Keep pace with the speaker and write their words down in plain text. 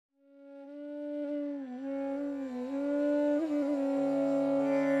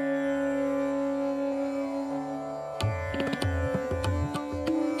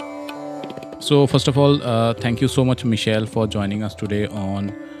So, first of all, thank you so much, Michelle, for joining us today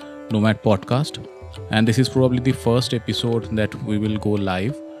on Nomad Podcast. And this is probably the first episode that we will go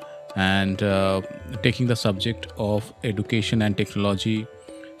live and taking the subject of education and technology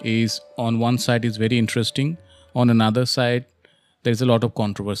is on one side is very interesting. On another side, there is a lot of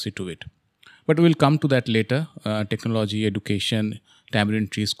controversy to it. But we'll come to that later, technology, education,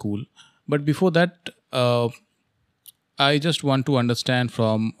 Tamarind Tree School. But before that, I just want to understand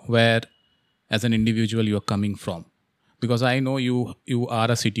from where as an individual you are coming from, because I know you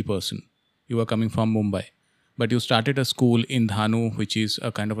are a city person. You are coming from Mumbai, but you started a school in Dhanu, which is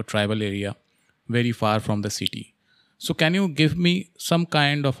a kind of a tribal area very far from the city. So can you give me some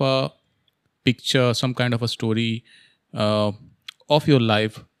kind of a picture, some kind of a story of your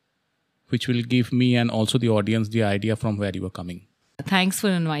life, which will give me and also the audience the idea from where you are coming? Thanks for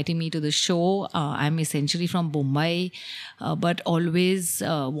inviting me to the show. I'm essentially from Mumbai, but always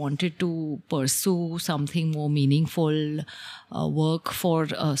wanted to pursue something more meaningful, work for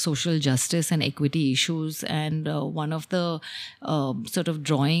social justice and equity issues. And one of the sort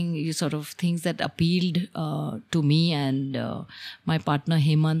of things that appealed to me and my partner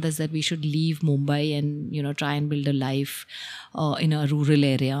Hemant is that we should leave Mumbai and try and build a life in a rural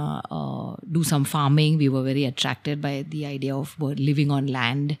area, do some farming. We were very attracted by the idea of living on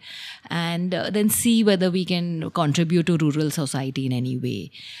land, and then see whether we can contribute to rural society in any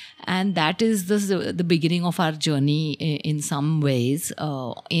way. And that is the beginning of our journey in some ways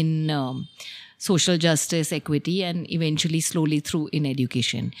in social justice, equity, and eventually slowly through in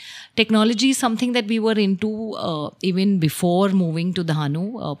education. Technology is something that we were into even before moving to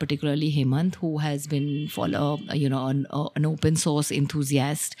Dhanu, particularly Hemant, who has been an open source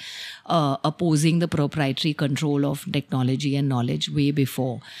enthusiast, opposing the proprietary control of technology and knowledge way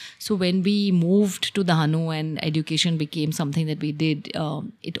before. So when we moved to Dhanu and education became something that we did,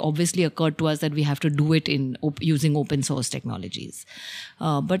 it obviously occurred to us that we have to do it in using open source technologies.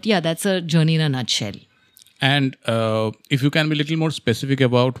 But yeah, that's a journey in a nutshell. And if you can be a little more specific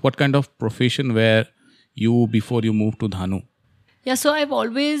about what kind of profession were you before you moved to Dhanu? Yeah, so I've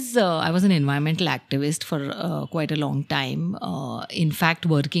always, I was an environmental activist for quite a long time. In fact,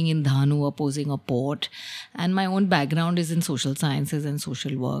 working in Dhanu, opposing a port. And my own background is in social sciences and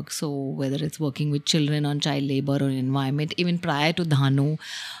social work. So whether it's working with children on child labor or environment, even prior to Dhanu,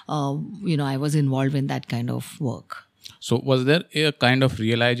 I was involved in that kind of work. So was there a kind of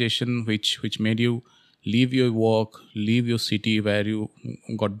realization which made you leave your work, leave your city where you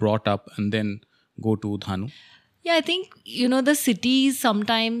got brought up and then go to Dhanu? Yeah, I think, the cities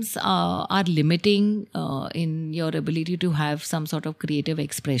sometimes are limiting in your ability to have some sort of creative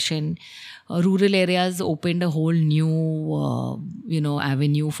expression. Rural areas opened a whole new,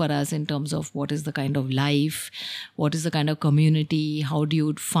 avenue for us in terms of what is the kind of life, what is the kind of community, how do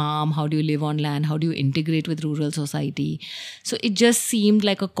you farm, how do you live on land, how do you integrate with rural society. So it just seemed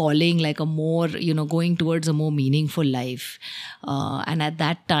like a calling, like a more, going towards a more meaningful life. And at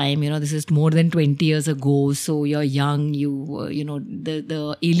that time, this is more than 20 years ago. So you're young,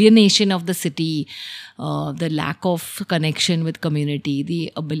 the alienation of the city, the lack of connection with community,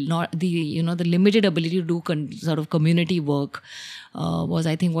 the limited ability to do sort of community work was,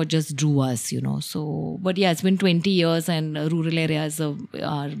 I think, what just drew us, So, but yeah, it's been 20 years and rural areas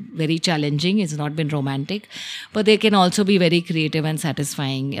are very challenging. It's not been romantic, but they can also be very creative and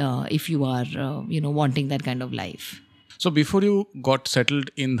satisfying if you are, wanting that kind of life. So before you got settled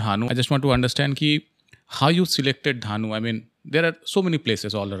in Dhanu, I just want to understand how you selected Dhanu. I mean, there are so many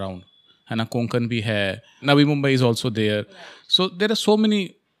places all around. And Konkan bhi hai. Navi Mumbai is also there. So there are so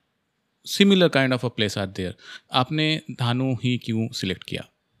many similar kind of a place out there. आपने Dhanu ही क्यों select किया?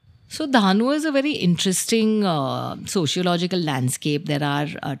 So Dhanu is a very interesting sociological landscape. There are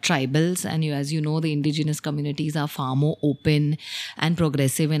tribals, and as you know, the indigenous communities are far more open and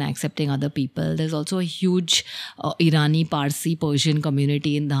progressive in accepting other people. There's also a huge Irani, Parsi, Persian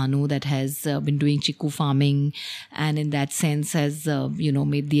community in Dhanu that has been doing chiku farming, and in that sense has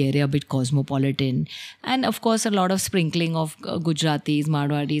made the area a bit cosmopolitan. And of course, a lot of sprinkling of Gujaratis,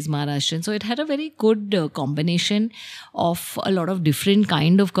 Marwadis, Maharashtrians. So it had a very good combination of a lot of different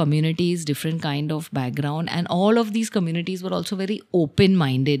kind of communities, different kind of background, and all of these communities were also very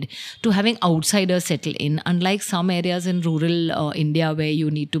open-minded to having outsiders settle in, unlike some areas in rural India where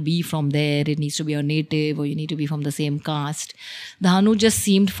you need to be from there, it needs to be a native, or you need to be from the same caste. Dhanu just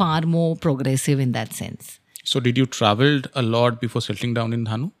seemed far more progressive in that sense. So did you traveled a lot before settling down in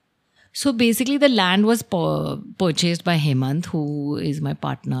Dhanu? So basically, the land was purchased by Hemant, who is my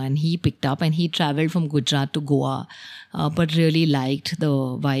partner, and he picked up and he traveled from Gujarat to Goa, but really liked the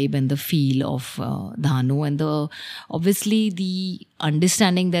vibe and the feel of Dhanu, and obviously the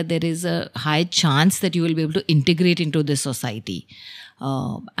understanding that there is a high chance that you will be able to integrate into this society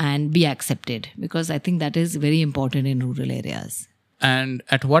and be accepted, because I think that is very important in rural areas. And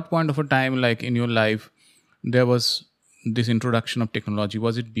at what point of a time, like in your life, there was this introduction of technology?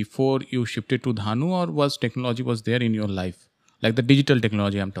 Was it before you shifted to Dhanu, or was technology was there in your life? Like the digital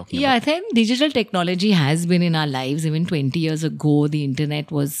technology I'm talking about. Yeah, I think digital technology has been in our lives. Even 20 years ago, the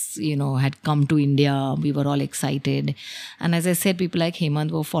internet was, had come to India. We were all excited. And as I said, people like Hemant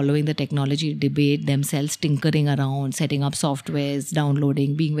were following the technology debate themselves, tinkering around, setting up softwares,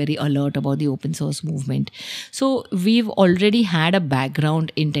 downloading, being very alert about the open source movement. So we've already had a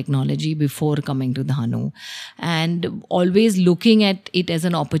background in technology before coming to Dhanu, and always looking at it as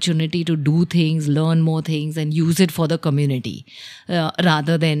an opportunity to do things, learn more things, and use it for the community.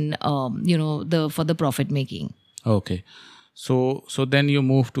 Rather than for the profit making. Okay, so then you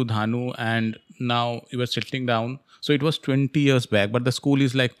moved to Dhanu, and now you were settling down. So it was 20 years back, but the school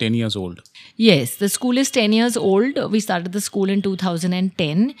is like 10 years old. Yes, the school is 10 years old. We started the school in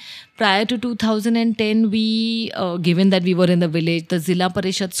 2010. Prior to 2010, given that we were in the village, the Zilla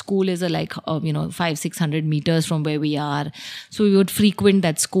Parishad school is 500-600 meters from where we are. So we would frequent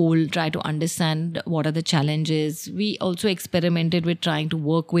that school, try to understand what are the challenges. We also experimented with trying to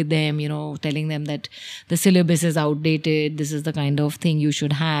work with them, telling them that the syllabus is outdated. This is the kind of thing you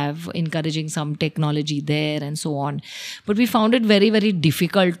should have, encouraging some technology there and so on. But we found it very, very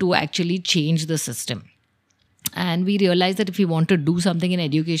difficult to actually change the system. And we realized that if we want to do something in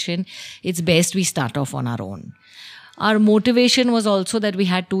education, it's best we start off on our own. Our motivation was also that we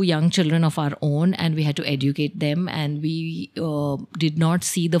had 2 young children of our own and we had to educate them, and we did not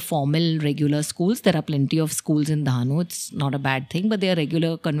see the formal regular schools. There are plenty of schools in Dhanu. It's not a bad thing, but they are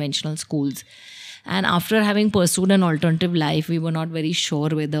regular conventional schools. And after having pursued an alternative life, we were not very sure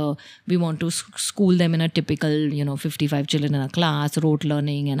whether we want to school them in a typical, 55 children in a class, rote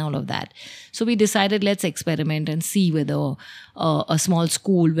learning and all of that. So we decided, let's experiment and see whether a small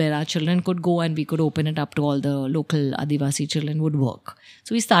school where our children could go and we could open it up to all the local Adivasi children would work.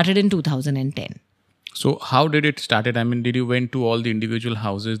 So we started in 2010. So how did it started? I mean, did you went to all the individual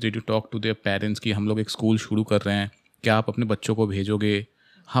houses? Did you talk to their parents कि हम लोग एक school शुरू कर रहे हैं, क्या आप अपने बच्चों को भेजोगे?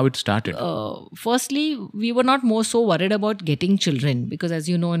 How it started? Firstly, we were not more so worried about getting children, because as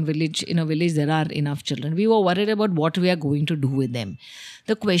you know, in a village there are enough children. We were worried about what we are going to do with them.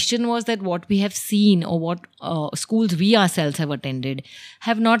 The question was that what we have seen or what schools we ourselves have attended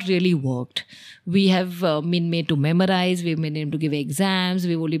have not really worked. We have been made to memorize, we've been able to give exams,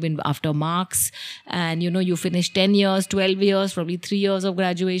 we've only been after marks, and you finish 10 years, 12 years, probably 3 years of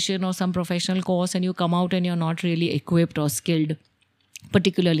graduation or some professional course, and you come out and you're not really equipped or skilled,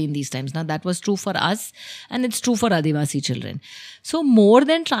 particularly in these times. Now, that was true for us, and it's true for Adivasi children. So more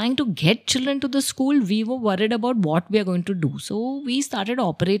than trying to get children to the school, we were worried about what we are going to do. So we started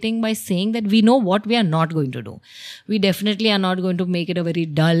operating by saying that we know what we are not going to do. We definitely are not going to make it a very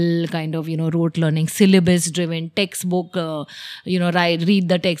dull kind of, rote learning, syllabus driven, textbook, read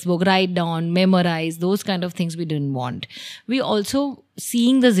the textbook, write down, memorize, those kind of things we didn't want. We also,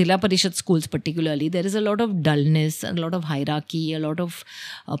 seeing the Zilla Parishad schools particularly, there is a lot of dullness, a lot of hierarchy, a lot of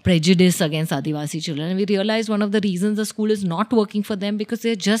prejudice against Adivasi children. And we realized one of the reasons the school is not working for them because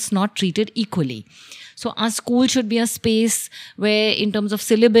they're just not treated equally. So our school should be a space where in terms of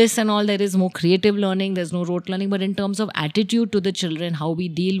syllabus and all, there is more creative learning, there's no rote learning, but in terms of attitude to the children, how we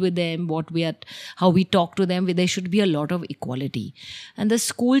deal with them, how we talk to them, there should be a lot of equality. And the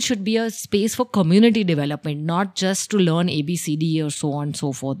school should be a space for community development, not just to learn ABCD or so on and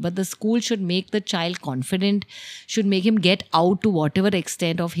so forth, but the school should make the child confident, should make him get out to whatever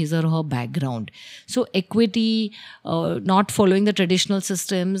extent of his or her background. So equity, not following the traditional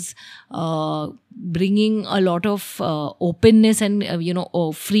systems, bringing a lot of openness and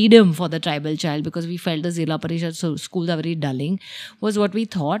freedom for the tribal child, because we felt the Zilla Parishad schools are very dulling, was what we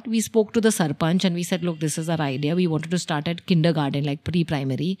thought. We spoke to the Sarpanch and we said, look, this is our idea. We wanted to start at kindergarten, like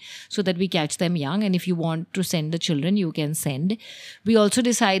pre-primary, so that we catch them young, and if you want to send the children, you can send. We also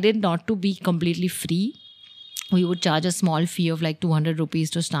decided not to be completely free. We would charge a small fee of like 200 rupees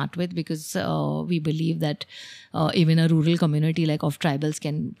to start with, because we believe that even a rural community like of tribals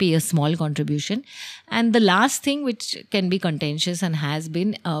can pay a small contribution. And the last thing, which can be contentious and has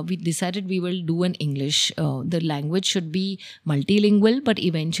been, we decided we will do an English. The language should be multilingual, but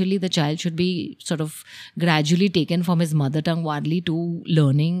eventually the child should be sort of gradually taken from his mother tongue Wadli to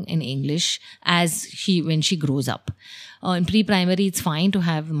learning in English when she grows up. In pre-primary, it's fine to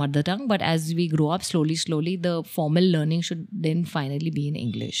have mother tongue, but as we grow up slowly, the formal learning should then finally be in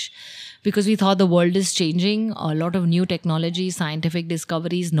English. Because we thought the world is changing, a lot of new technology, scientific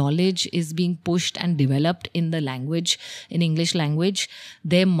discoveries, knowledge is being pushed and developed in the language, in English language.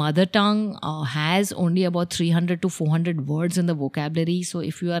 Their mother tongue has only about 300 to 400 words in the vocabulary. So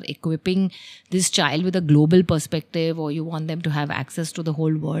if you are equipping this child with a global perspective, or you want them to have access to the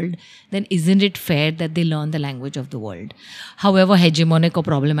whole world, then isn't it fair that they learn the language of the world? However hegemonic or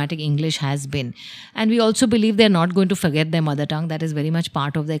problematic English has been. And we also believe they're not going to forget their mother tongue. That is very much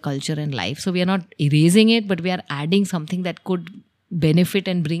part of their culture and life. So we are not erasing it, but we are adding something that could benefit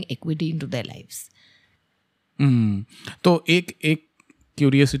and bring equity into their lives. तो एक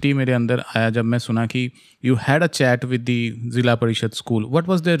curiosity मेरे अंदर आया जब मैं सुना कि you had a chat with the जिला परिषद school. What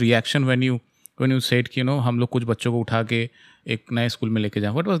was the reaction when you said कि हम लोग कुछ बच्चों को उठा के एक नए स्कूल में लेके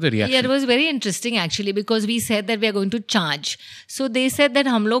जाएं? What was the reaction? Yeah, it was very interesting actually, because we said that we are going to charge. So they said that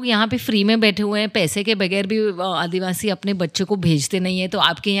हम लोग यहाँ पे फ्री में बैठे हुए हैं, पैसे के बगैर भी आदिवासी अपने बच्चों को भेजते नहीं है, तो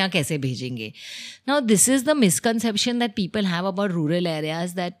आपके यहाँ कैसे भेजेंगे? Now this is the misconception that people have about rural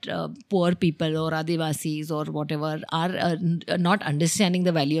areas, that poor people or Adivasis or whatever are not understanding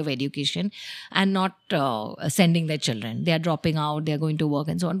the value of education and not sending their children. They are dropping out, they are going to work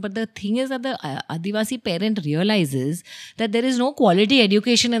and so on. But the thing is that the Adivasi parent realizes that there is no quality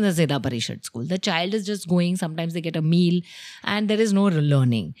education in the Zeda Parishad school. The child is just going, sometimes they get a meal and there is no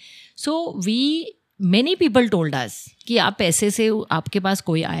learning. So many people told us कि आप पैसे से आपके पास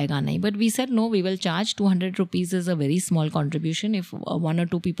कोई आएगा नहीं. But we said no, we will charge 200 rupees is a very small contribution. If one or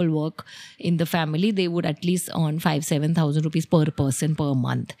two people work in the family, they would at least earn 5,000-7,000 rupees per person per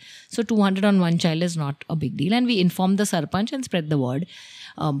month. So 200 on one child is not a big deal. And we informed the Sarpanch and spread the word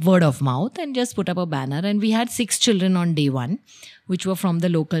of mouth, and just put up a banner. And we had 6 children on day 1, which were from the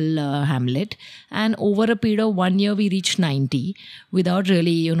local hamlet. And over a period of 1 year, we reached 90 without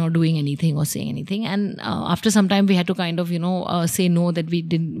really, doing anything or saying anything. And after some time, we had to kind of, say no, that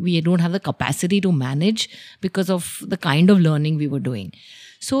we don't have the capacity to manage because of the kind of learning we were doing.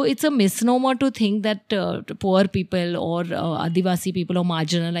 So it's a misnomer to think that poor people or Adivasi people or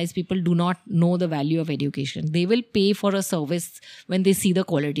marginalized people do not know the value of education. They will pay for a service when they see the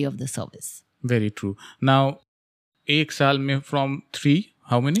quality of the service. Very true. Now, एक साल में from 3,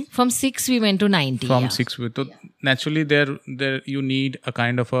 how many? From 6 we went to 90. From 6, so naturally there you need a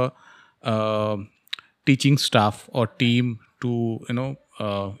kind of a teaching staff or team to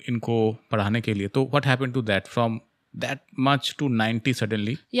इनको पढ़ाने के लिए. So what happened to that from that much to 90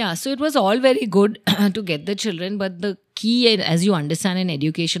 suddenly? Yeah, so it was all very good to get the children, but the key, as you understand in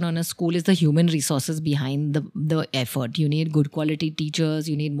education on a school, is the human resources behind the effort. You need good quality teachers,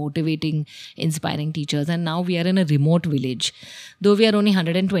 you need motivating, inspiring teachers. And now we are in a remote village. Though we are only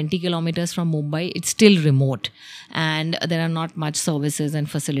 120 kilometers from Mumbai, it's still remote. And there are not much services and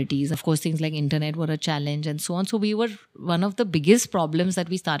facilities. Of course, things like internet were a challenge and so on. So one of the biggest problems that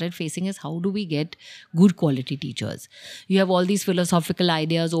we started facing is how do we get good quality teachers? You have all these philosophical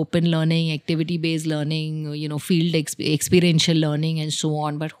ideas, open learning, activity-based learning, field experiential learning and so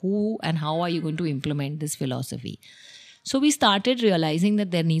on. But who and how are you going to implement this philosophy? So we started realizing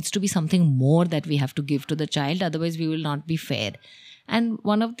that there needs to be something more that we have to give to the child. Otherwise, we will not be fair. And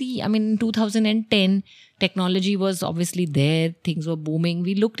in 2010, technology was obviously there. Things were booming.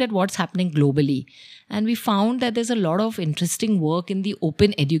 We looked at what's happening globally. And we found that there's a lot of interesting work in the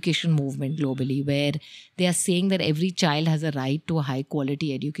open education movement globally, where they are saying that every child has a right to a high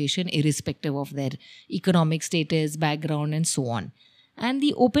quality education, irrespective of their economic status, background, and so on. And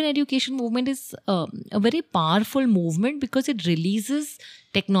the open education movement is a very powerful movement because it releases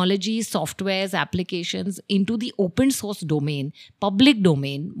technologies, softwares, applications into the open source domain, public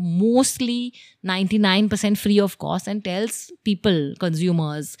domain, mostly 99% free of cost, and tells people,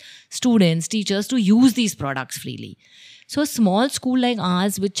 consumers, students, teachers to use these products freely. So a small school like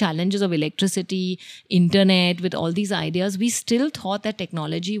ours, with challenges of electricity, internet, with all these ideas, we still thought that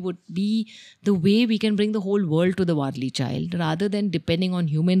technology would be the way we can bring the whole world to the Wadli child, rather than depending on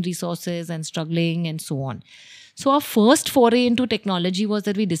human resources and struggling and so on. So our first foray into technology was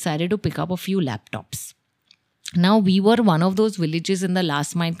that we decided to pick up a few laptops. Now, we were one of those villages in the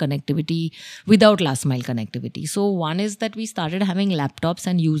last mile connectivity, without last mile connectivity. So one is that we started having laptops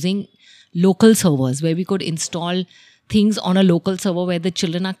and using local servers where we could install things on a local server where the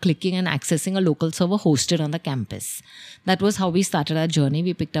children are clicking and accessing a local server hosted on the campus. That was how we started our journey.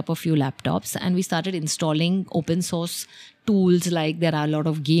 We picked up a few laptops and we started installing open source tools, like there are a lot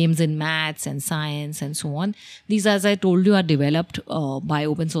of games in maths and science and so on. These, as I told you, are developed by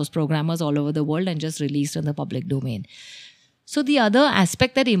open source programmers all over the world and just released in the public domain. So the other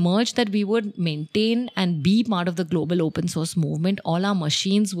aspect that emerged, that we would maintain and be part of the global open source movement. All our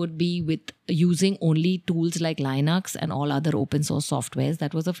machines would be with using only tools like Linux and all other open source softwares.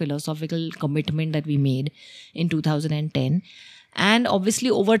 That was a philosophical commitment that we made in 2010. And obviously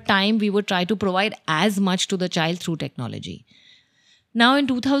over time, we would try to provide as much to the child through technology. Now, in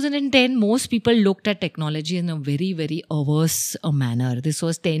 2010, most people looked at technology in a very, very averse manner. This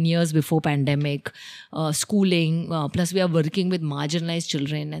was 10 years before pandemic, schooling, plus we are working with marginalized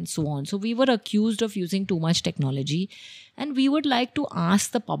children and so on. So we were accused of using too much technology. And we would like to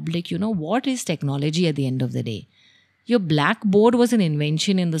ask the public, what is technology at the end of the day? Your blackboard was an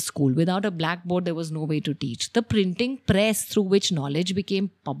invention in the school. Without a blackboard, there was no way to teach. The printing press through which knowledge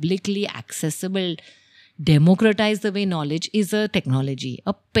became publicly accessible, democratize the way knowledge, is a technology.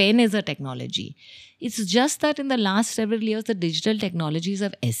 A pen is a technology. It's just that in the last several years, the digital technologies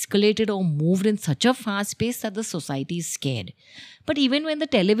have escalated or moved in such a fast pace that the society is scared. But even when the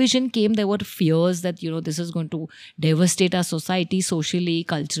television came, there were fears that, this is going to devastate our society socially,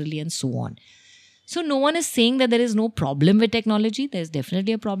 culturally, and so on. So no one is saying that there is no problem with technology. There's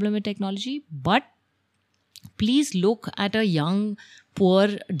definitely a problem with technology. But please look at a young, poor,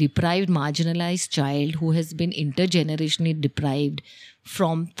 deprived, marginalized child who has been intergenerationally deprived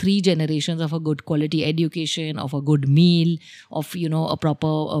from 3 generations of a good quality education, of a good meal, of a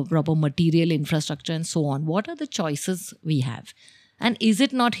proper material infrastructure and so on. What are the choices we have? And is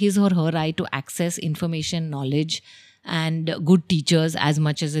it not his or her right to access information, knowledge, and good teachers as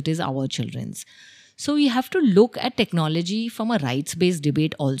much as it is our children's? So we have to look at technology from a rights-based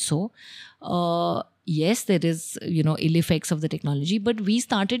debate also. Yes, there is, ill effects of the technology, but we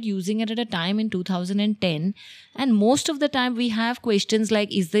started using it at a time in 2010. And most of the time we have questions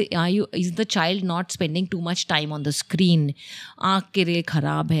like, is the child not spending too much time on the screen? Aankh ke liye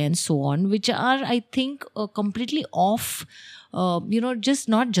kharab hai, and so on, which are, I think, completely off, just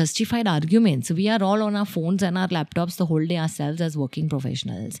not justified arguments. We are all on our phones and our laptops the whole day ourselves as working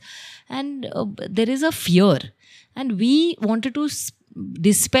professionals. And there is a fear. And we wanted to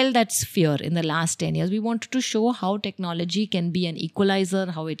dispel that fear in the last 10 years. We wanted to show how technology can be an equalizer,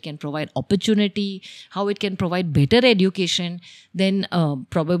 how it can provide opportunity, how it can provide better education than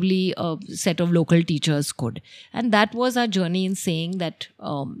probably a set of local teachers could. And that was our journey in saying that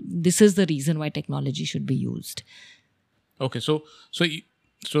this is the reason why technology should be used. Okay, so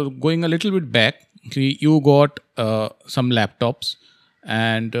going a little bit back, you got some laptops,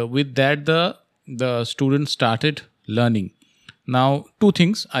 and with that the students started learning. Now, 2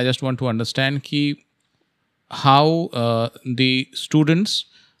 things I just want to understand कि how the students,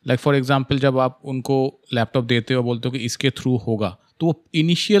 like for example, जब आप उनको laptop देते हो बोलते हो कि इसके थ्रू होगा, तो वो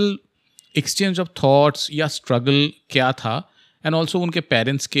इनिशियल एक्सचेंज ऑफ थॉट्स या स्ट्रगल क्या था, एंड ऑल्सो उनके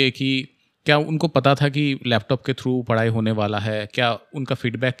पेरेंट्स के कि क्या उनको पता था कि लैपटॉप के थ्रू पढ़ाई होने वाला है, क्या उनका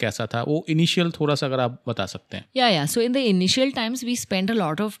फीडबैक कैसा था, वो इनिशियल थोड़ा सा अगर आप बता सकते हैं. Yeah. So in the initial times, we spent a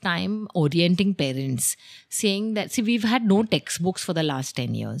lot of time orienting parents, saying that, we've had no textbooks for the last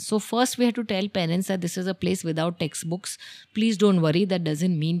 10 years. So first we had to tell parents that this is a place without textbooks. Please don't worry. That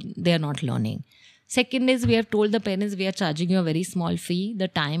doesn't mean they are not learning. Second is, we have told the parents, we are charging you a very small fee. The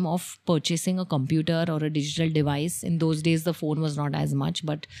time of purchasing a computer or a digital device, in those days the phone was not as much,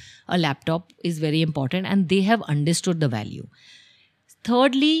 but a laptop is very important, and they have understood the value.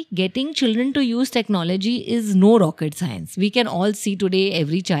 Thirdly, getting children to use technology is no rocket science. We can all see today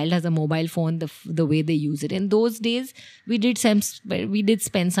every child has a mobile phone, the way they use it. In those days, we did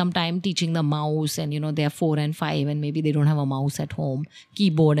spend some time teaching the mouse, and they are 4 and 5 and maybe they don't have a mouse at home,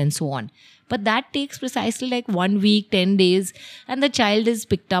 keyboard and so on. But that takes precisely like 1 week, 10 days, and the child is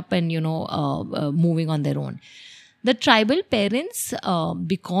picked up and, moving on their own. The tribal parents,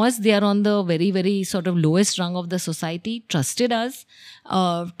 because they are on the very, very sort of lowest rung of the society, trusted us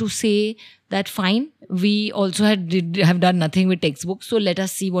to say that fine, we also have done nothing with textbooks, so let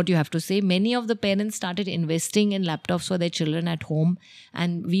us see what you have to say. Many of the parents started investing in laptops for their children at home,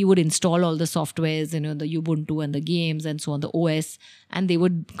 and we would install all the softwares, the Ubuntu and the games and so on, the OS, and they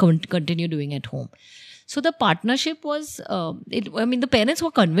would continue doing at home. So the partnership was, the parents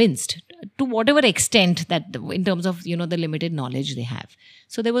were convinced to whatever extent that in terms of, the limited knowledge they have.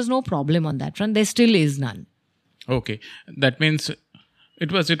 So there was no problem on that front. There still is none. Okay. That means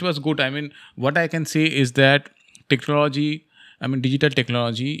it was good. I mean, what I can say is that technology, digital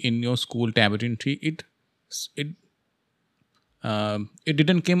technology in your school tablet tree, it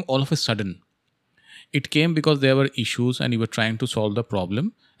didn't come all of a sudden. It came because there were issues and you were trying to solve the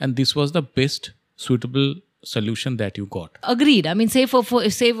problem. And this was the best suitable solution that you got. Agreed. Say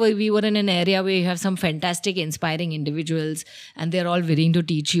we were in an area where you have some fantastic, inspiring individuals and they're all willing to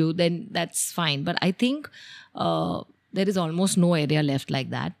teach you, then that's fine. But I think There is almost no area left like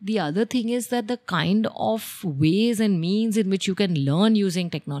that. The other thing is that the kind of ways and means in which you can learn using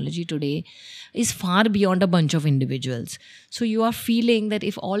technology today is far beyond a bunch of individuals. So you are feeling that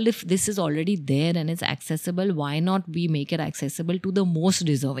if this is already there and it's accessible, why not we make it accessible to the most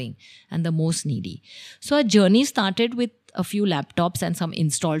deserving and the most needy? So our journey started with a few laptops and some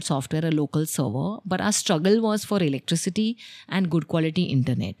installed software, a local server, but our struggle was for electricity and good quality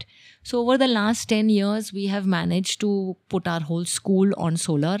internet. So over the last 10 years, we have managed to put our whole school on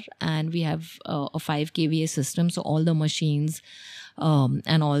solar, and we have a 5 kVA system. So all the machines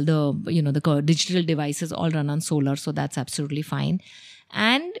and all the digital devices all run on solar. So that's absolutely fine.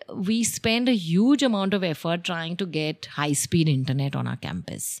 And we spend a huge amount of effort trying to get high-speed internet on our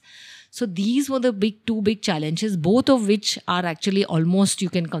campus. So these were the two big challenges, both of which are actually almost, you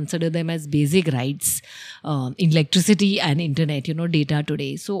can consider them as basic rights, electricity and internet, data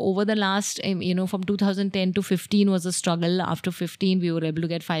today. So over the last, from 2010 to 15 was a struggle. After 15, we were able to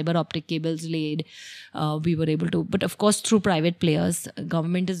get fiber optic cables laid. We were able to, but of course through private players.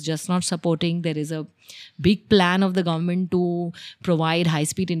 Government is just not supporting. There is a big plan of the government to provide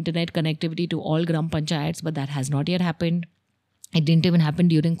high-speed internet connectivity to all gram panchayats, but that has not yet happened. It didn't even happen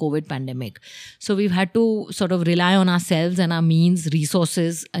during COVID pandemic. So we've had to sort of rely on ourselves and our means,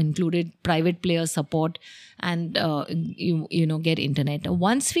 resources, included private player support, and get internet.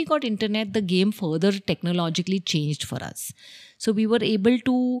 Once we got internet, the game further technologically changed for us. So we were able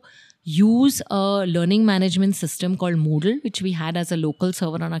to use a learning management system called Moodle, which we had as a local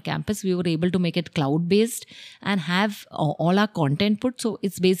server on our campus. We were able to make it cloud-based and have all our content put. So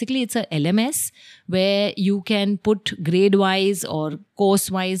it's a LMS where you can put grade-wise or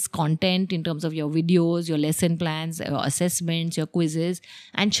course-wise content in terms of your videos, your lesson plans, your assessments, your quizzes,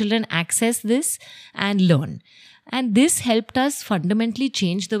 and children access this and learn. And this helped us fundamentally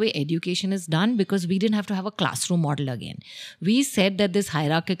change the way education is done, because we didn't have to have a classroom model again. We said that this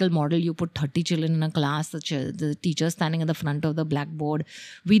hierarchical model, you put 30 children in a class, the teacher standing at the front of the blackboard.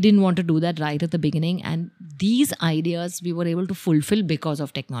 We didn't want to do that right at the beginning. And these ideas we were able to fulfill because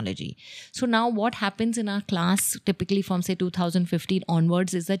of technology. So now what happens in our class, typically from say 2015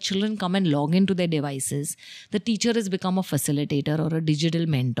 onwards, is that children come and log into their devices. The teacher has become a facilitator or a digital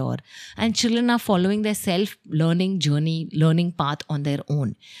mentor. And children are following their self-learning journey, learning path on their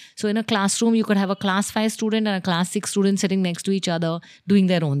own. So in a classroom, you could have a class 5 student and a class 6 student sitting next to each other doing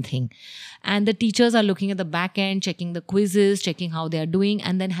their own thing. And the teachers are looking at the back end, checking the quizzes, checking how they are doing,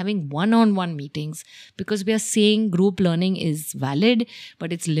 and then having one-on-one meetings, because we are saying group learning is valid,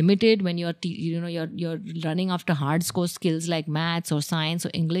 but it's limited when you're running after hard score skills like maths or science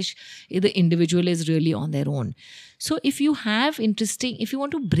or English. The individual is really on their own. So if you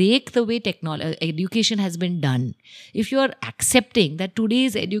want to break the way education has been done, if you are accepting that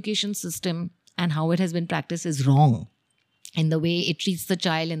today's education system and how it has been practiced is wrong, in the way it treats the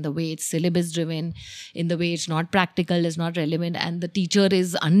child, in the way it's syllabus driven, in the way it's not practical, is not relevant, and the teacher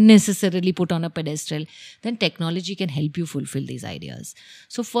is unnecessarily put on a pedestal, then technology can help you fulfill these ideas.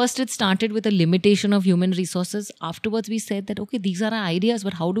 So first it started with a limitation of human resources. Afterwards we said that, okay, these are our ideas,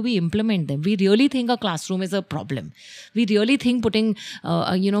 but how do we implement them? We really think a classroom is a problem. We really think making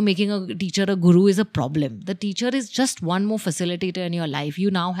a teacher a guru is a problem. The teacher is just one more facilitator in your life.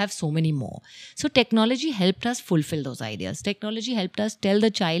 You now have so many more. So technology helped us fulfill those ideas. Technology helped us tell the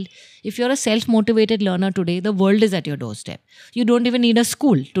child, if you're a self-motivated learner today, the world is at your doorstep. You don't even need a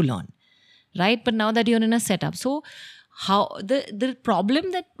school to learn, right? But now that you're in a setup. So how the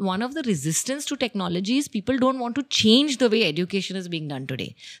problem that one of the resistance to technology is people don't want to change the way education is being done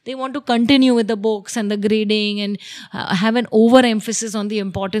today. They want to continue with the books and the grading and have an overemphasis on the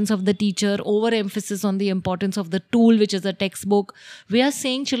importance of the teacher, overemphasis on the importance of the tool, which is a textbook. We are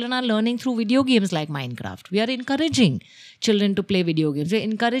saying children are learning through video games like Minecraft. We are encouraging children to play video games. We're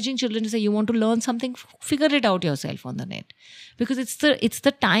encouraging children to say, you want to learn something, figure it out yourself on the net. Because it's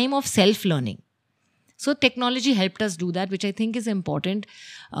the time of self-learning. So technology helped us do that, which I think is important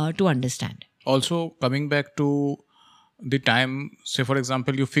to understand. Also, coming back to the time, say for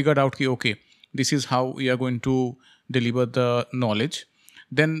example, you figured out, okay, this is how we are going to deliver the knowledge.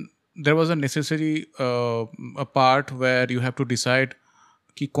 Then there was a necessary a part where you have to decide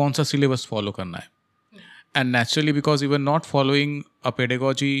कि कौन सा syllabus follow करना है. And naturally, because we were not following a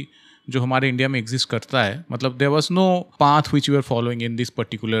pedagogy जो हमारे India में exist करता है, मतलब there was no path which you were following in this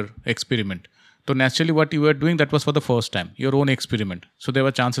particular experiment. So naturally what you were doing, that was for the first time, your own experiment. So there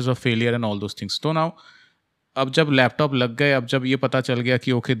were chances of failure and all those things. So now, अब जब laptop लग गए, अब जब ये पता चल गया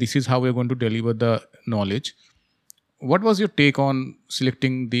कि okay, this is how we're going to deliver the knowledge. What was your take on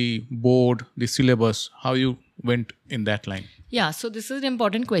selecting the board, the syllabus, how you went in that line? Yeah, so this is an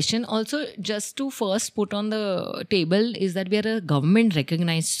important question. Also, just to first put on the table is that we are a government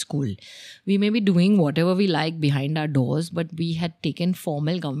recognized school. We may be doing whatever we like behind our doors, but we had taken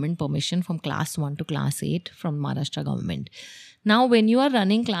formal government permission from class 1 to class 8 from Maharashtra government. Now, when you are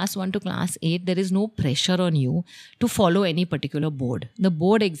running class 1 to class 8, there is no pressure on you to follow any particular board. The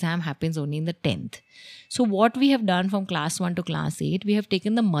board exam happens only in the 10th. So what we have done from class 1 to class 8, we have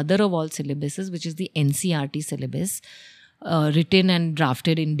taken the mother of all syllabuses, which is the NCRT syllabus, written and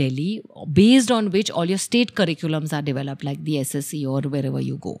drafted in Delhi, based on which all your state curriculums are developed, like the SSC or wherever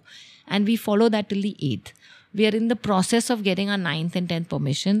you go. And we follow that till the 8th. We are in the process of getting our 9th and 10th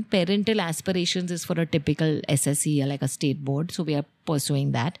permission. Parental aspirations is for a typical SSC, like a state board. So we are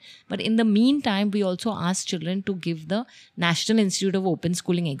pursuing that. But in the meantime, we also ask children to give the National Institute of Open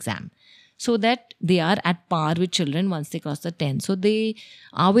Schooling exam, so that they are at par with children once they cross the 10th. So they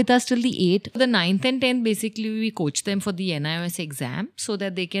are with us till the 8th. The 9th and 10th, basically, we coach them for the NIOS exam so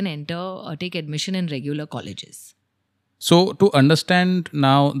that they can take admission in regular colleges. So to understand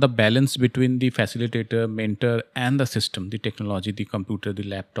now the balance between the facilitator, mentor and the system, the technology, the computer, the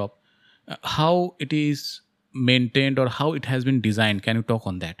laptop, how it is maintained or how it has been designed, can you talk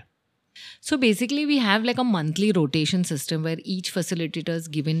on that? So basically, we have like a monthly rotation system where each facilitator is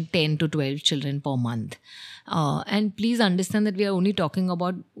given 10 to 12 children per month. And please understand that we are only talking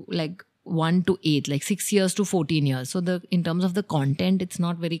about like 1 to 8, like 6 years to 14 years. So in terms of the content, it's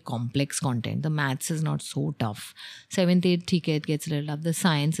not very complex content. The maths is not so tough. 7th, 8th, it gets a little tough. The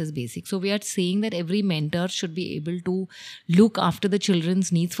science is basic. So we are saying that every mentor should be able to look after the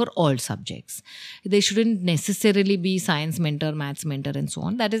children's needs for all subjects. They shouldn't necessarily be science mentor, maths mentor and so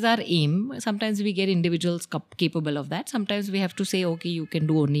on. That is our aim. Sometimes we get individuals capable of that. Sometimes we have to say, okay, you can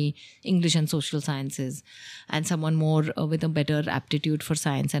do only English and social sciences, and someone more with a better aptitude for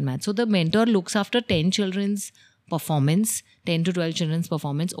science and maths. So the mentor looks after 10 children's performance, 10 to 12 children's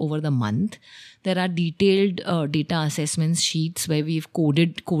performance over the month. There are detailed data assessment sheets where we've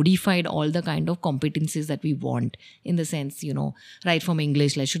codified all the kind of competencies that we want, in the sense, right from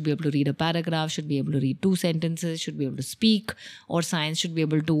English, like should be able to read a paragraph, should be able to read 2 sentences, should be able to speak, or science should be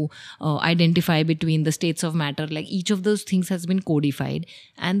able to identify between the states of matter. Like each of those things has been codified,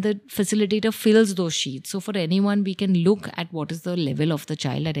 and the facilitator fills those sheets. So for anyone, we can look at what is the level of the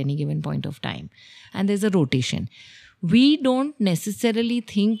child at any given point of time. And there's a rotation. We don't necessarily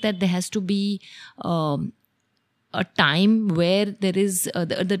think that there has to be a time where there is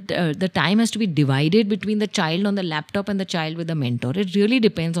the time has to be divided between the child on the laptop and the child with the mentor. It really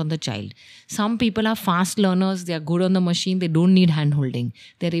depends on the child. Some people are fast learners. They are good on the machine. They don't need hand holding.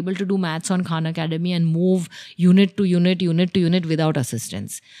 They're able to do maths on Khan Academy and move unit to unit without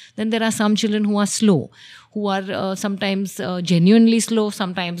assistance. Then there are some children who are slow, who are sometimes genuinely slow,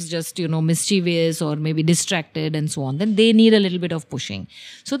 sometimes just, mischievous or maybe distracted and so on. Then they need a little bit of pushing.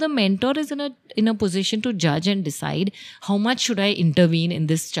 So the mentor is in a position to judge and decide how much should I intervene in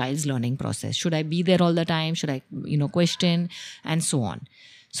this child's learning process. Should I be there all the time? Should I, question and so on.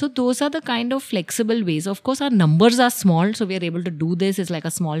 So those are the kind of flexible ways. Of course, our numbers are small, so we are able to do this. It's like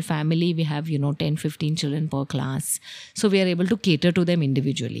a small family. We have, 10, 15 children per class. So we are able to cater to them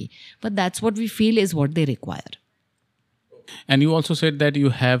individually. But that's what we feel is what they require. And you also said that you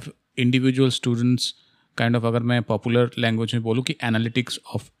have individual students, kind of, अगर मैं popular language में बोलूँ कि analytics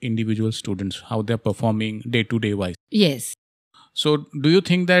of individual students, how they're performing day to day wise. Yes. So do you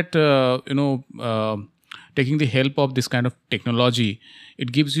think that, taking the help of this kind of technology,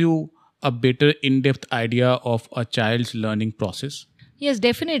 it gives you a better in-depth idea of a child's learning process? Yes,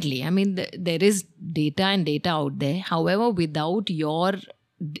 definitely. I mean, there is data and data out there. However, without your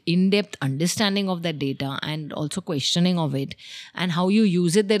in-depth understanding of that data and also questioning of it and how you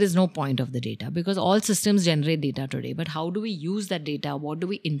use it, there is no point of the data, because all systems generate data today. But how do we use that data? What do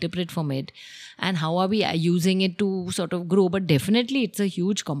we interpret from it? And how are we using it to sort of grow? But definitely it's a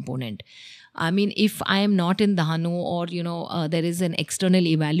huge component. I mean, if I am not in Dahanu or, there is an external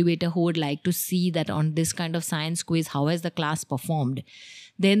evaluator who would like to see that on this kind of science quiz, how has the class performed,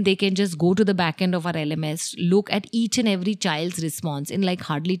 then they can just go to the back end of our LMS, look at each and every child's response in like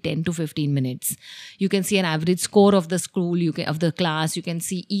hardly 10 to 15 minutes. You can see an average score of the school, of the class. You can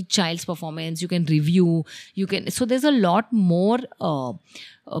see each child's performance. You can review. So there's a lot more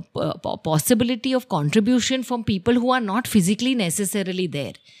possibility of contribution from people who are not physically necessarily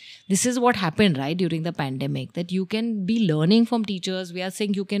there. This is what happened, right, during the pandemic, that you can be learning from teachers. We are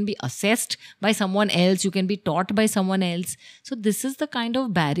saying you can be assessed by someone else. You can be taught by someone else. So this is the kind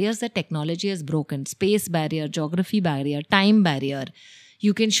of barriers that technology has broken. Space barrier, geography barrier, time barrier.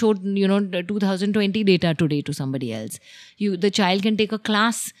 You can show, the 2020 data today to somebody else. The child can take a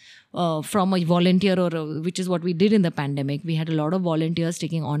class from a volunteer, which is what we did in the pandemic. We had a lot of volunteers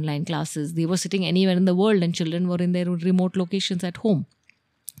taking online classes. They were sitting anywhere in the world, and children were in their remote locations at home.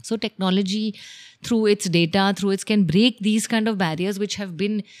 So technology, through its data, can break these kind of barriers which have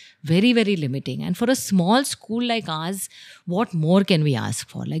been very, very limiting. And for a small school like ours, what more can we ask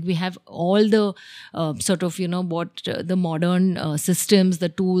for? Like, we have all the the modern systems, the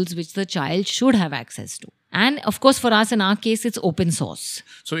tools which the child should have access to. And of course, for us, in our case, it's open source.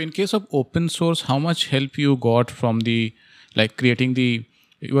 So in case of open source, how much help you got from creating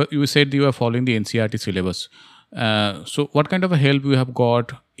you said you were following the NCERT syllabus. So what kind of a help you have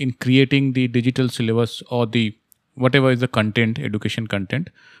got in creating the digital syllabus or the whatever is the content, education content?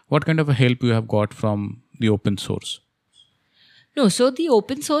 What kind of a help you have got from the open source? No, so the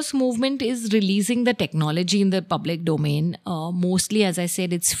open source movement is releasing the technology in the public domain. Mostly, as I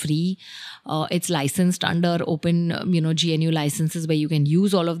said, it's free. It's licensed under open, GNU licenses where you can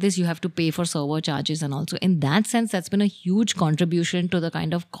use all of this. You have to pay for server charges, and also in that sense, that's been a huge contribution to the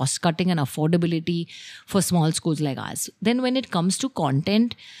kind of cost cutting and affordability for small schools like ours. Then when it comes to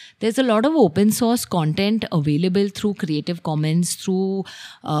content, there's a lot of open source content available through Creative Commons, through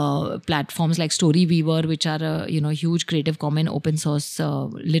platforms like Storyweaver, which are a huge Creative Commons open source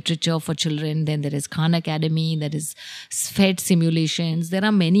literature for children. Then there is Khan Academy, there is FED simulations. There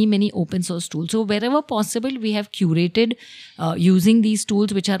are many, many open source tools. So wherever possible, we have curated using these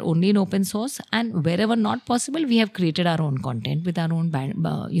tools which are only in open source, and wherever not possible, we have created our own content with our own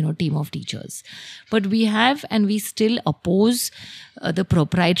team of teachers. But we still oppose the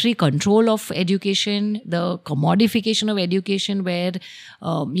proprietary control of education, the commodification of education, where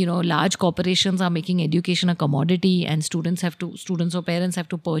large corporations are making education a commodity, and students or parents have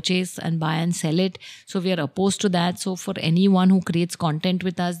to purchase and buy and sell it. So we are opposed to that. So for anyone who creates content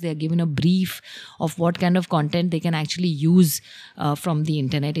with us, they are given a brief of what kind of content they can actually use from the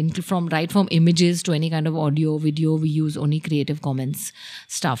internet, right from images to any kind of audio, video. We use only Creative Commons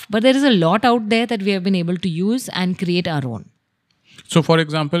stuff. But there is a lot out there that we have been able to use and create our own. So, for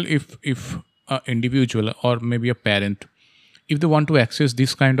example, if an individual or maybe a parent, if they want to access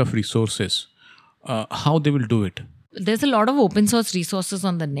this kind of resources, how they will do it? There's a lot of open source resources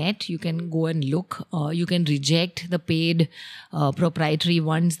on the net. You can go and look. You can reject the paid proprietary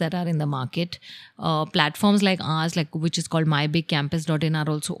ones that are in the market. Platforms like ours, which is called mybigcampus.in, are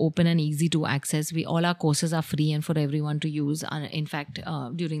also open and easy to access. All our courses are free and for everyone to use. In fact,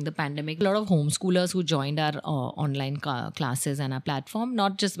 during the pandemic, a lot of homeschoolers who joined our online classes and our platform,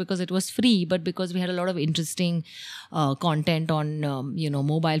 not just because it was free, but because we had a lot of interesting content on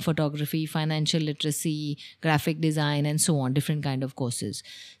mobile photography, financial literacy, graphic design, and so on, different kind of courses.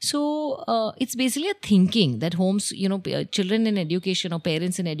 So it's basically a thinking that children in education or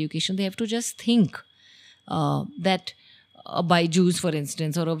parents in education, they have to just think that a Byju's, for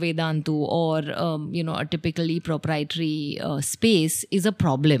instance, or a Vedantu, or a typically proprietary space is a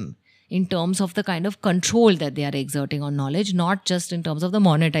problem in terms of the kind of control that they are exerting on knowledge, not just in terms of the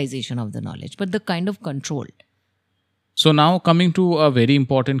monetization of the knowledge, but the kind of control. So now coming to a very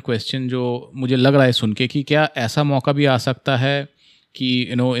important question, जो मुझे लग रहा है सुन के कि क्या ऐसा मौका भी आ सकता है कि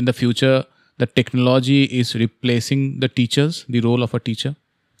in the future the technology is replacing the teachers, the role of a teacher?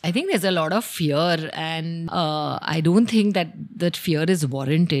 I think there's a lot of fear, and I don't think that fear is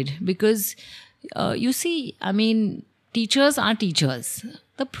warranted, because teachers are teachers.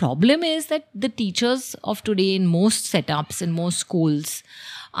 The problem is that the teachers of today in most setups, in most schools,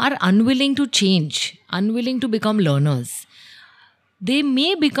 are unwilling to change, unwilling to become learners. They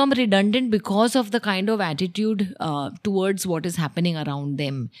may become redundant because of the kind of attitude towards what is happening around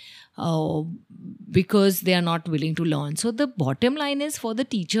them, because they are not willing to learn. So the bottom line is, for the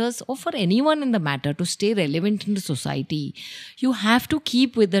teachers or for anyone in the matter to stay relevant in the society, you have to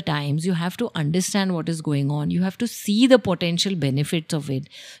keep with the times. You have to understand what is going on. You have to see the potential benefits of it.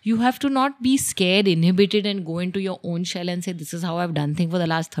 You have to not be scared, inhibited, and go into your own shell and say, this is how I've done things for the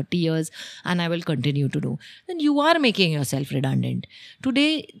last 30 years and I will continue to do. Then you are making yourself redundant.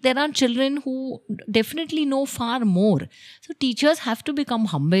 Today, there are children who definitely know far more. So teachers have to become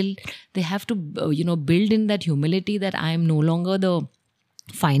humble. They have to, build in that humility that I am no longer the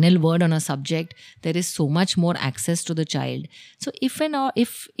final word on a subject. There is so much more access to the child. So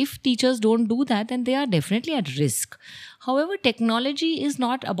if teachers don't do that, then they are definitely at risk. However, technology is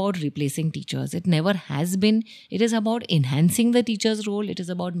not about replacing teachers. It never has been. It is about enhancing the teacher's role. It is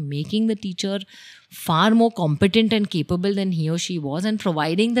about making the teacher far more competent and capable than he or she was, and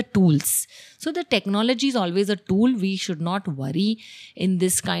providing the tools. So the technology is always a tool. We should not worry in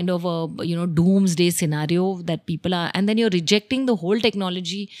this kind of a doomsday scenario that people are, and then you're rejecting the whole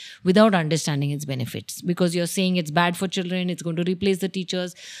technology without understanding its benefits, because you're saying it's bad for children, it's going to replace the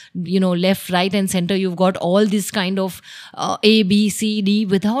teachers, left, right and center. You've got all this kind of A, B, C, D,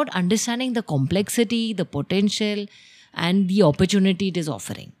 without understanding the complexity, the potential and the opportunity it is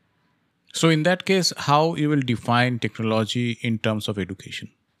offering. So in that case, how you will define technology in terms of education?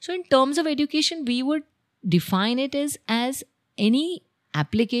 So in terms of education, we would define it as any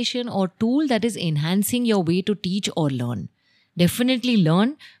application or tool that is enhancing your way to teach or learn. Definitely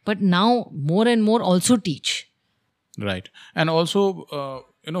learn, but now more and more also teach. Right. And also,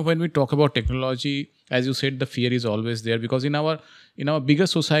 when we talk about technology, as you said, the fear is always there, because in our bigger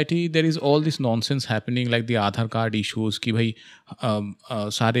society, there is all this nonsense happening, like the Aadhaar card issues, कि भाई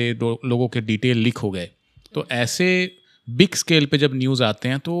सारे लोगों के detail leak हो गए. तो ऐसे big scale पे जब न्यूज़ आते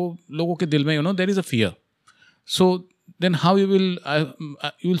हैं तो लोगों के दिल में there is a fear. So then how you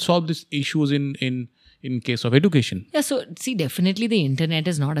will solve these issues in case of education? Yeah, so see, definitely the internet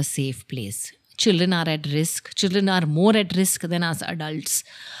is not a safe place. Children are at risk. Children are more at risk than us adults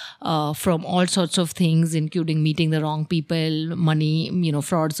from all sorts of things, including meeting the wrong people, money,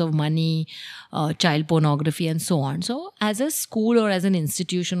 frauds of money, child pornography, and so on. So as a school or as an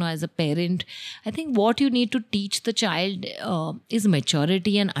institution or as a parent, I think what you need to teach the child is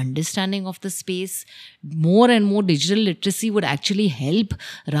maturity and understanding of the space. More and more digital literacy would actually help,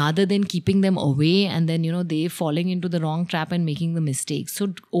 rather than keeping them away and then, they falling into the wrong trap and making the mistakes.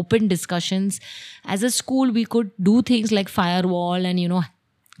 So open discussions. As a school, we could do things like firewall and,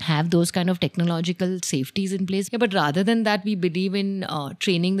 have those kind of technological safeties in place. Yeah, but rather than that, we believe in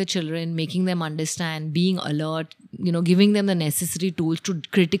training the children, making them understand, being alert, giving them the necessary tools to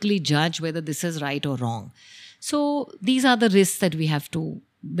critically judge whether this is right or wrong. So these are the risks that we have to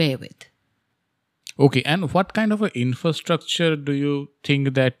bear with. Okay, and what kind of an infrastructure do you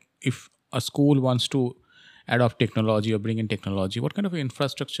think that if a school wants to adopt technology or bring in technology, what kind of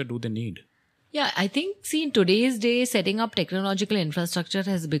infrastructure do they need? Yeah, I think, in today's day, setting up technological infrastructure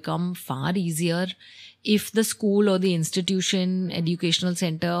has become far easier if the school or the institution, educational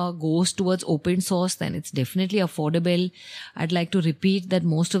center goes towards open source. Then it's definitely affordable. I'd like to repeat that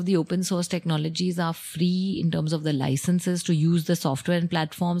most of the open source technologies are free in terms of the licenses to use the software and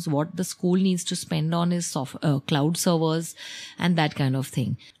platforms. What the school needs to spend on is cloud servers and that kind of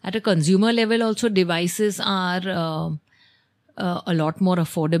thing. At a consumer level also, devices are a lot more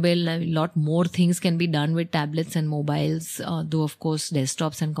affordable. A lot more things can be done with tablets and mobiles, though of course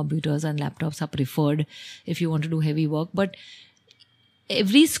desktops and computers and laptops are preferred if you want to do heavy work. But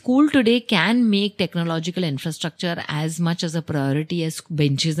every school today can make technological infrastructure as much as a priority as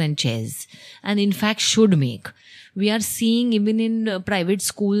benches and chairs, and in fact should make. We are seeing even in private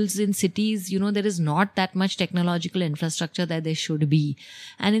schools in cities, there is not that much technological infrastructure that there should be.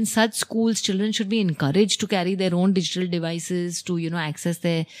 And in such schools, children should be encouraged to carry their own digital devices, to, access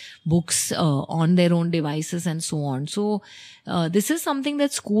their books on their own devices and so on. So this is something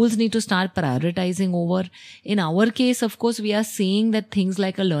that schools need to start prioritizing over. In our case, of course, we are seeing that things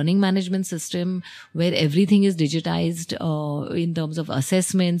like a learning management system where everything is digitized in terms of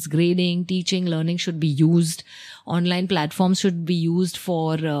assessments, grading, teaching, learning should be used. Online platforms should be used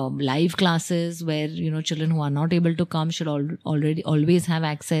for live classes where, children who are not able to come should always have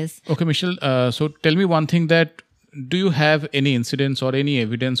access. Okay, Michelle. So tell me one thing, that do you have any incidents or any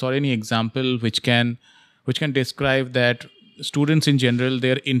evidence or any example which can describe that students in general,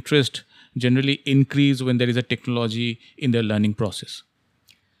 their interest generally increase when there is a technology in their learning process?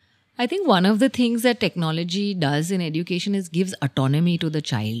 I think one of the things that technology does in education is gives autonomy to the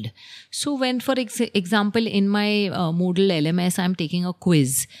child. So when, for example, in my Moodle LMS, I'm taking a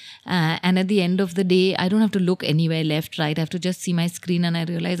quiz and at the end of the day, I don't have to look anywhere left, right. I have to just see my screen and I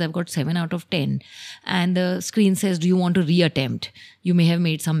realize I've got 7 out of 10. And the screen says, do you want to reattempt? You may have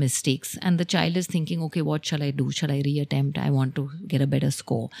made some mistakes. And the child is thinking, okay, what shall I do? Shall I reattempt? I want to get a better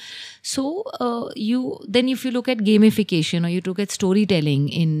score. So then if you look at gamification or you look at storytelling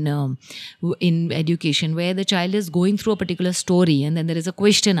in in education, where the child is going through a particular story and then there is a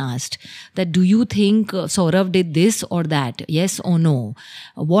question asked that, do you think Saurav did this or that? Yes or no?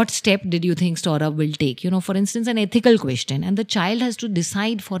 What step did you think Saurav will take? For instance, an ethical question. And the child has to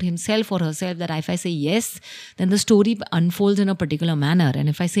decide for himself or herself that if I say yes, then the story unfolds in a particular manner. And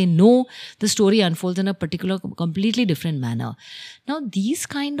if I say no, the story unfolds in a particular, completely different manner. Now, these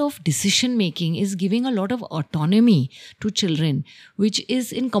kind of decision making is giving a lot of autonomy to children, which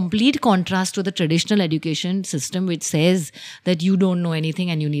is in complete contrast to the traditional education system, which says that you don't know anything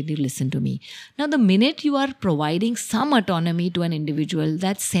and you need to listen to me. Now, the minute you are providing some autonomy to an individual,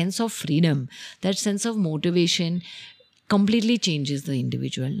 that sense of freedom, that sense of motivation completely changes the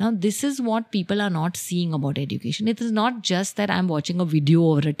individual. Now, this is what people are not seeing about education. It is not just that I'm watching a video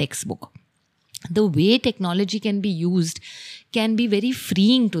or a textbook. The way technology can be used can be very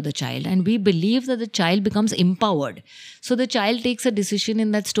freeing to the child, and we believe that the child becomes empowered. So the child takes a decision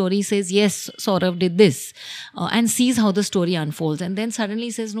in that story, says, yes, Saurav did this, and sees how the story unfolds, and then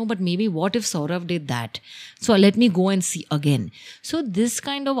suddenly says, no, but maybe what if Saurav did that? So let me go and see again. So this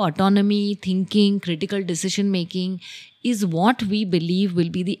kind of autonomy, thinking, critical decision making is what we believe will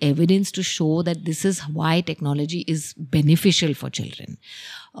be the evidence to show that this is why technology is beneficial for children.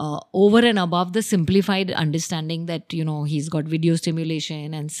 Over and above the simplified understanding that, he's got video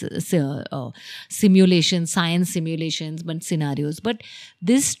stimulation and simulation, science simulations, but scenarios. But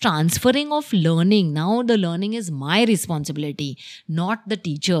this transferring of learning, now the learning is my responsibility, not the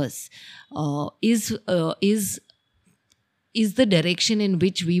teacher's, is the direction in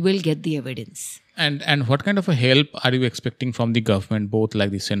which we will get the evidence. And what kind of a help are you expecting from the government, both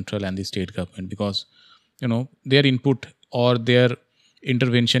like the central and the state government? Because, their input or their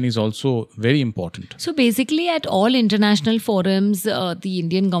intervention is also very important. So basically at all international forums, the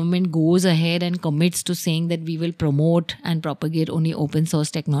Indian government goes ahead and commits to saying that we will promote and propagate only open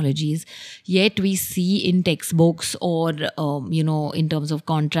source technologies. Yet we see in textbooks or, in terms of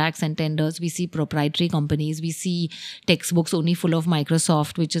contracts and tenders, we see proprietary companies. We see textbooks only full of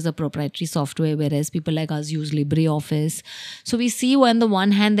Microsoft, which is a proprietary software, whereas people like us use LibreOffice. So we see on the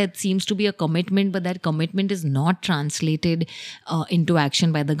one hand that seems to be a commitment, but that commitment is not translated into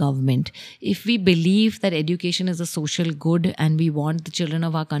action by the government. If we believe that education is a social good and we want the children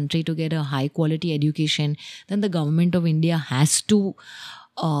of our country to get a high quality education, then the government of India has to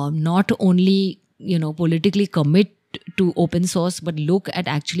not only, politically commit to open source, but look at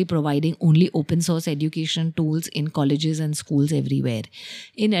actually providing only open source education tools in colleges and schools everywhere.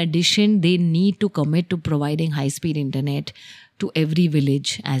 In addition, they need to commit to providing high-speed internet to every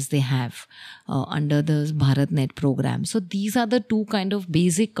village as they have under the BharatNet program. So these are the two kind of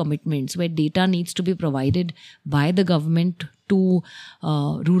basic commitments where data needs to be provided by the government to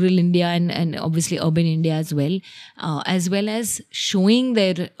rural India and obviously urban India as well as showing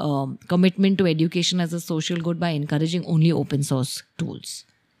their commitment to education as a social good by encouraging only open source tools.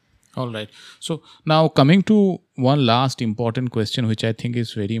 All right. So now coming to one last important question, which I think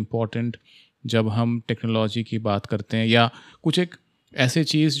is very important जब हम technology की बात करते हैं या कुछ एक ऐसे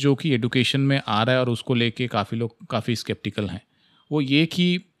चीज़ जो कि एडुकेशन में आ रहा है और उसको लेके काफ़ी लोग काफ़ी स्केप्टिकल हैं, वो ये कि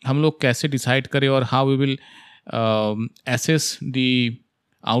हम लोग कैसे डिसाइड करें और how we will assess the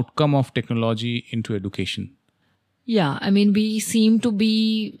outcome of technology into education? Yeah, I mean, we seem to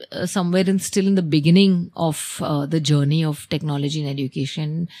be somewhere still in the beginning of the journey of technology in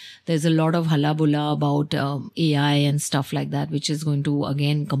education. There's a lot of hullabulla about AI and stuff like that, which is going to,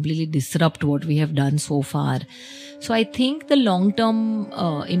 again, completely disrupt what we have done so far. So I think the long-term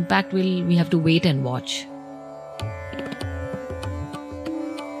impact we have to wait and watch.